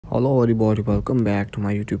Hello everybody, welcome back to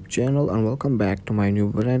my YouTube channel and welcome back to my new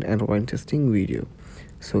brand Android testing video.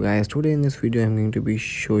 So guys, today in this video I'm going to be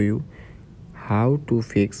show you how to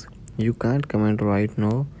fix you can't comment right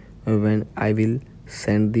now when I will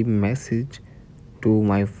send the message to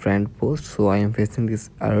my friend post. So I am facing this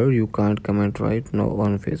error, you can't comment right now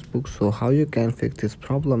on Facebook. So how you can fix this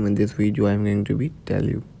problem in this video I'm going to be tell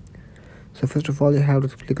you. So first of all, you have to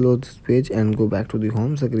simply close this page and go back to the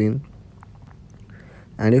home screen.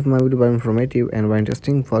 And if my video was informative and very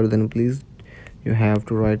interesting for you, then please you have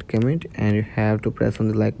to write comment and you have to press on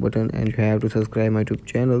the like button and you have to subscribe my YouTube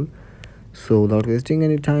channel. So without wasting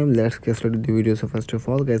any time, let's get started the video. So first of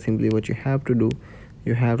all guys, simply what you have to do,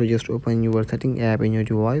 you have to just open your setting app in your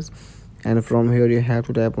device, and from here you have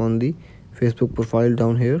to tap on the Facebook profile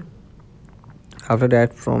down here. After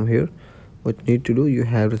that, from here what you need to do, you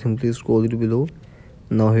have to simply scroll it below.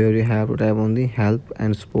 Now here you have to tap on the help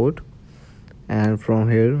and support, and from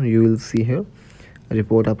here you will see here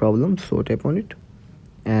report a problem. So tap on it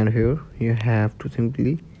and here you have to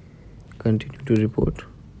simply continue to report,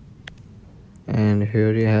 and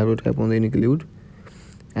here you have to tap on the include.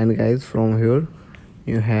 And guys, from here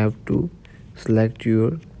you have to select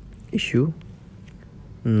your issue.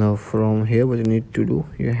 Now from here what you need to do,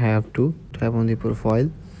 you have to tap on the profile,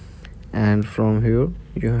 and from here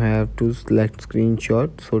you have to select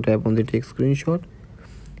screenshot. So tap on the take screenshot.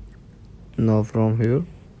 Now from here,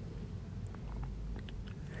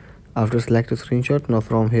 after select a screenshot, now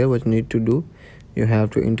from here what you need to do, you have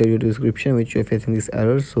to enter your description which you are facing this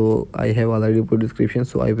error. So I have already put description,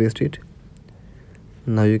 so I paste it.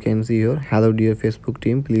 Now you can see here, hello dear Facebook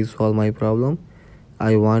team, please solve my problem.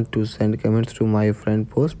 I want to send comments to my friend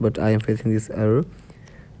post, but I am facing this error,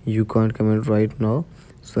 you can't comment right now,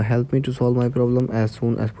 so help me to solve my problem as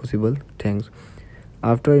soon as possible, thanks.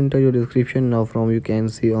 After enter your description, now from you can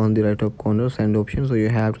see on the right top corner send option. So you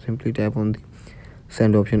have to simply tap on the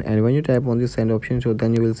send option, and when you tap on the send option, so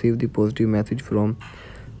then you will receive the positive message from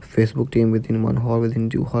Facebook team within 1 hour, within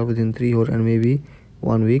 2 hours, within 3 hours, and maybe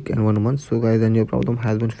 1 week and 1 month. So guys, then your problem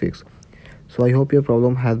has been fixed. So I hope your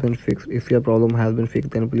problem has been fixed. If your problem has been fixed,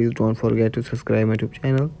 then please don't forget to subscribe my YouTube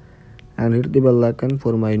channel and hit the bell icon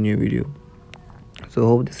for my new video. So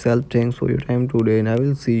hope this helped. Thanks for your time today, and I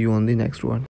will see you on the next one.